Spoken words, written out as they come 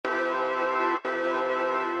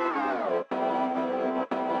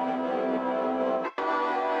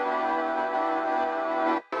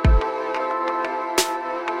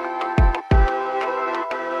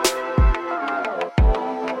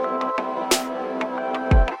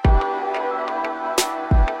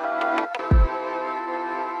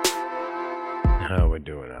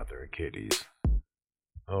Alright, kiddies.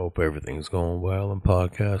 I hope everything's going well in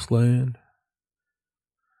Podcastland.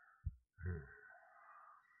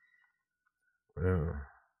 Well,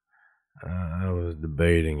 I was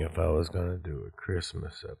debating if I was going to do a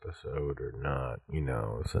Christmas episode or not,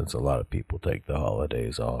 since a lot of people take the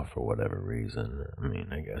holidays off for whatever reason.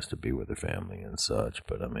 I guess to be with their family and such,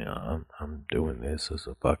 but I'm doing this as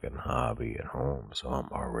a fucking hobby at home, so I'm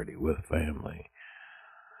already with family.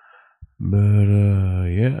 But,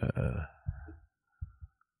 yeah.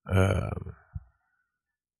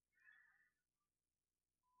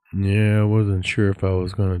 Yeah, I wasn't sure if I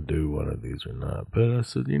was going to do one of these or not, but I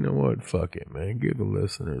said, you know what, fuck it, man. Give the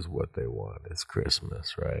listeners what they want. It's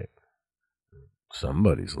Christmas, right?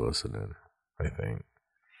 Somebody's listening, I think.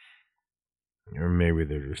 Or maybe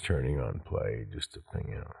they're just turning on play just to,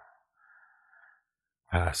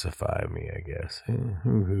 pacify me, I guess.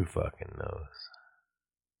 Who fucking knows?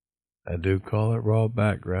 I do call it raw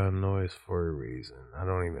background noise for a reason. I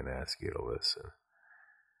don't even ask you to listen.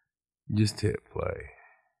 Just hit play.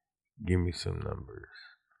 Give me some numbers.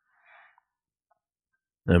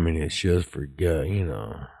 It's just for, gets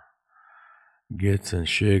and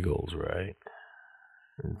shiggles, right?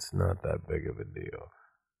 It's not that big of a deal.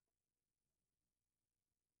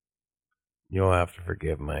 You'll have to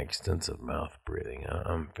forgive my extensive mouth breathing.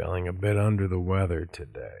 I'm feeling a bit under the weather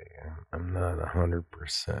today. I'm not 100%.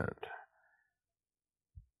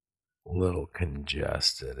 A little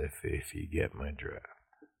congested, if you get my drift.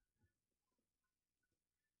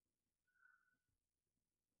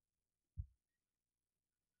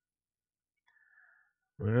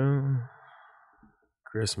 Well,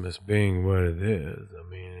 Christmas being what it is,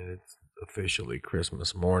 it's officially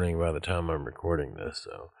Christmas morning by the time I'm recording this,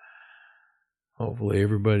 so hopefully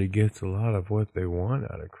everybody gets a lot of what they want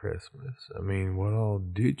out of Christmas. What all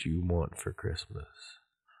did you want for Christmas?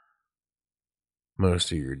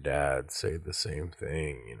 Most of your dads say the same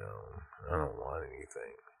thing, I don't want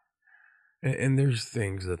anything. And there's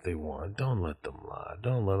things that they want. Don't let them lie.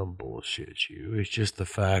 Don't let them bullshit you. It's just the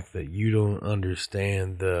fact that you don't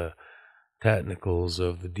understand the technicals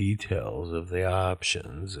of the details of the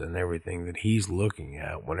options and everything that he's looking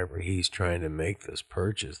at whenever he's trying to make this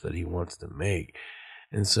purchase that he wants to make.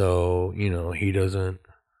 And so, he doesn't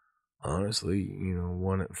honestly,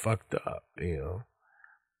 want it fucked up,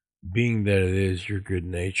 Being that it is your good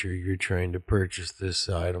nature, you're trying to purchase this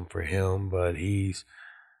item for him, but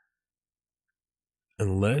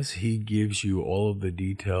unless he gives you all of the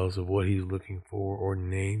details of what he's looking for or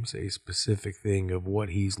names a specific thing of what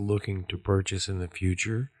he's looking to purchase in the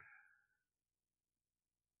future,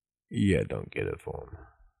 don't get it for him.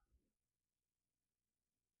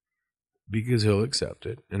 Because he'll accept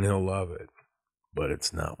it and he'll love it, but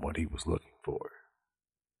it's not what he was looking for.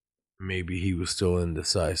 Maybe he was still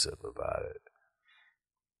indecisive about it.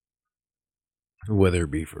 Whether it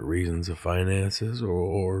be for reasons of finances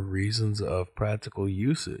or reasons of practical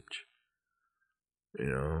usage.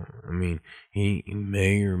 He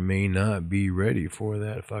may or may not be ready for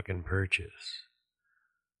that fucking purchase.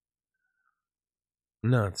 I'm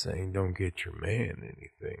not saying don't get your man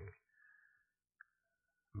anything.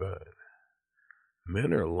 But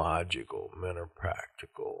men are logical, men are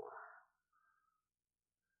practical.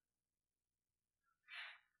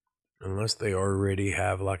 Unless they already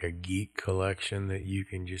have like a geek collection that you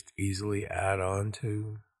can just easily add on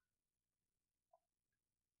to.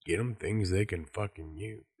 Get them things they can fucking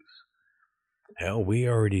use. Hell, we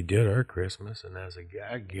already did our Christmas, and as a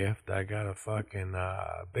gag gift, I got a fucking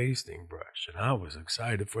basting brush. And I was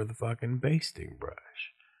excited for the fucking basting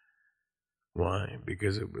brush. Why?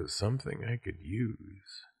 Because it was something I could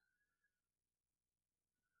use.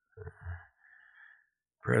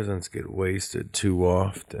 Presents get wasted too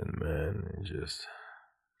often, man.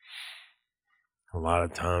 A lot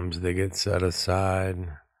of times they get set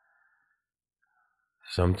aside.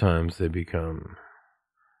 Sometimes they become,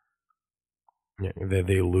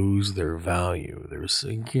 they lose their value.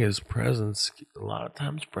 Because presents, a lot of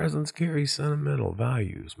times presents carry sentimental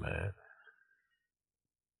values, man.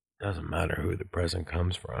 Doesn't matter who the present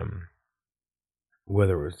comes from.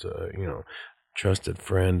 Whether it's a, trusted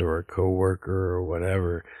friend or a coworker or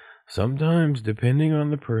whatever. Sometimes, depending on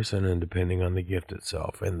the person and depending on the gift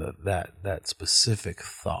itself and that specific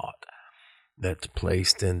thought that's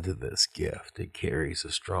placed into this gift, it carries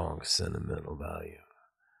a strong sentimental value.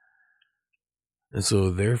 And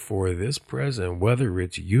so, therefore, this present, whether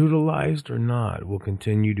it's utilized or not, will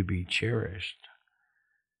continue to be cherished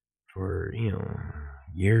for,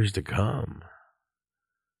 years to come.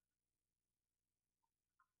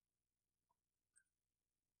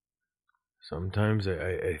 Sometimes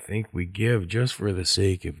I think we give just for the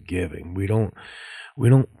sake of giving. We don't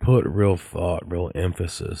put real thought, real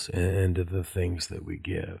emphasis into the things that we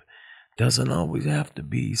give. Doesn't always have to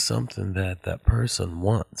be something that that person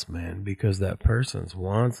wants, man, because that person's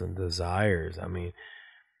wants and desires, I mean,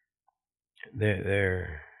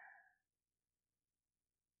 they're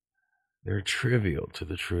they're trivial to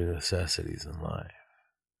the true necessities in life.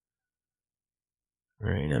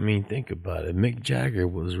 Right? I mean, think about it. Mick Jagger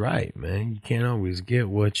was right, man. You can't always get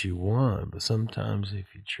what you want, but sometimes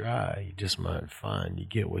if you try, you just might find you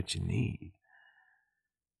get what you need.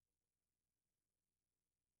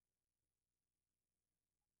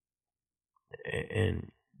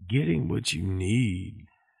 And getting what you need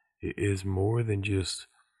is more than just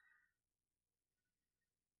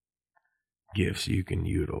gifts you can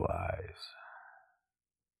utilize.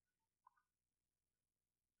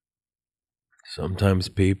 Sometimes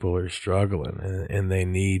people are struggling and they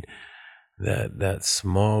need that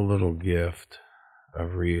small little gift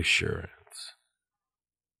of reassurance.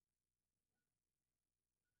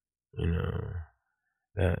 You know,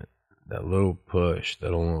 that that little push,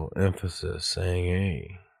 that little emphasis saying,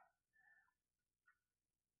 hey,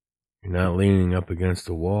 you're not leaning up against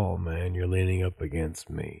the wall, man. You're leaning up against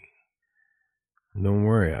me. Don't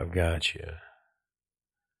worry, I've got you.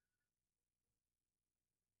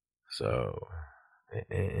 So,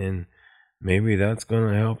 and maybe that's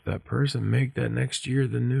going to help that person make that next year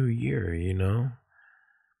the new year, you know?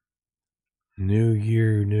 New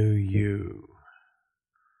year, new you.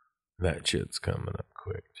 That shit's coming up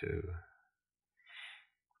quick, too.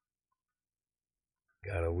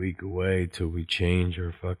 Got a week away till we change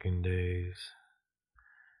our fucking days.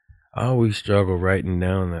 I always struggle writing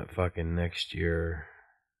down that fucking next year.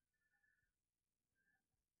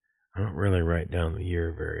 I don't really write down the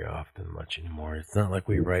year very often much anymore. It's not like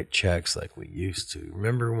we write checks like we used to.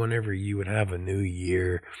 Remember whenever you would have a new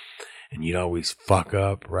year and you'd always fuck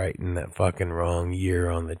up writing that fucking wrong year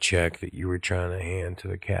on the check that you were trying to hand to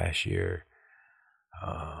the cashier?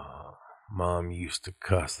 Mom used to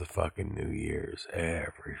cuss the fucking New Year's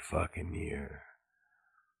every fucking year.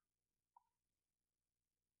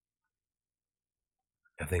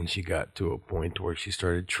 I think she got to a point where she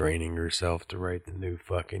started training herself to write the new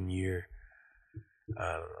fucking year.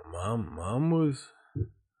 I don't know. Mom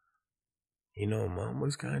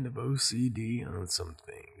was kind of OCD on some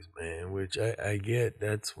things, man, which I get.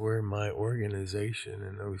 That's where my organization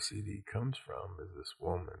and OCD comes from, is this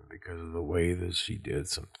woman, because of the way that she did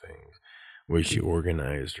some things, where she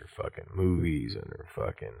organized her fucking movies and her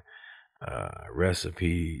fucking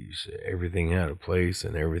recipes. Everything had a place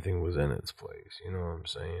and everything was in its place. You know what I'm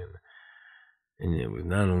saying? And it was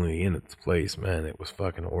not only in its place, man, it was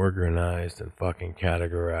fucking organized and fucking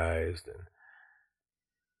categorized. And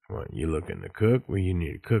what, you looking to cook? Well, you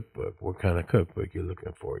need a cookbook. What kind of cookbook you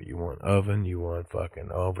looking for? You want oven? You want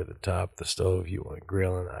fucking over the top, the stove? You want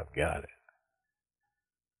grilling? I've got it.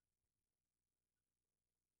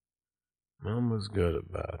 Mom was good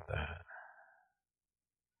about that.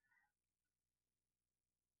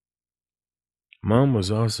 Mom was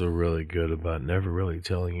also really good about never really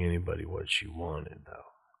telling anybody what she wanted, though.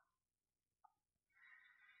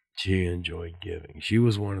 She enjoyed giving. She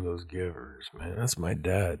was one of those givers, man. That's my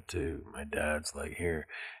dad too. My dad's like, here.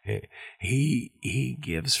 He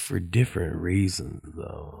gives for different reasons,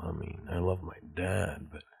 though. I mean, I love my dad,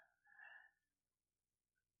 but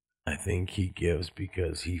I think he gives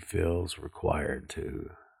because he feels required to.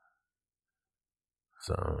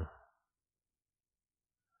 So,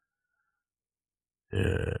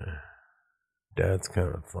 yeah, dad's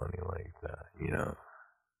kind of funny like that, you know.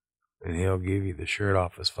 And he'll give you the shirt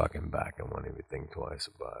off his fucking back and won't even think twice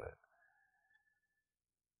about it.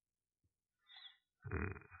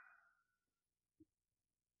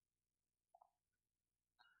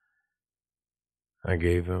 I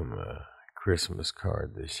gave him a Christmas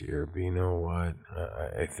card this year, but you know what?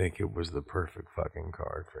 I think it was the perfect fucking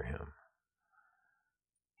card for him.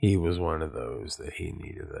 He was one of those that he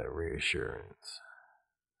needed that reassurance.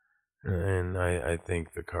 And I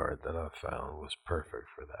think the card that I found was perfect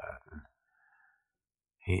for that. And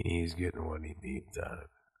he's getting what he needs out of it.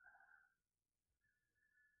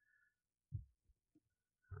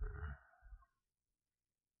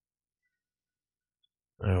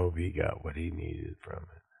 I hope he got what he needed from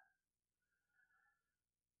it.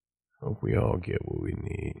 Hope we all get what we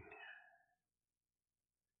need.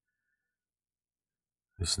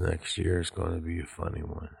 This next year is going to be a funny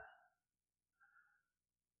one.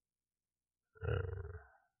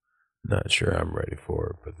 Not sure I'm ready for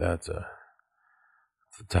it, but that's a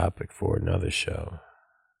topic for another show.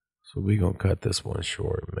 So we gonna cut this one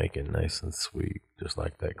short and make it nice and sweet, just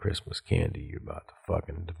like that Christmas candy you're about to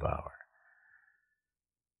fucking devour.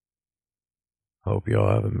 Hope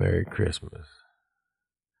y'all have a Merry Christmas.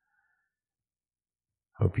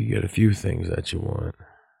 Hope you get a few things that you want.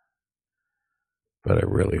 But I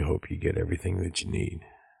really hope you get everything that you need.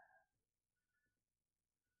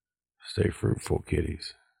 Stay fruitful,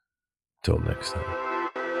 kiddies. Till next time.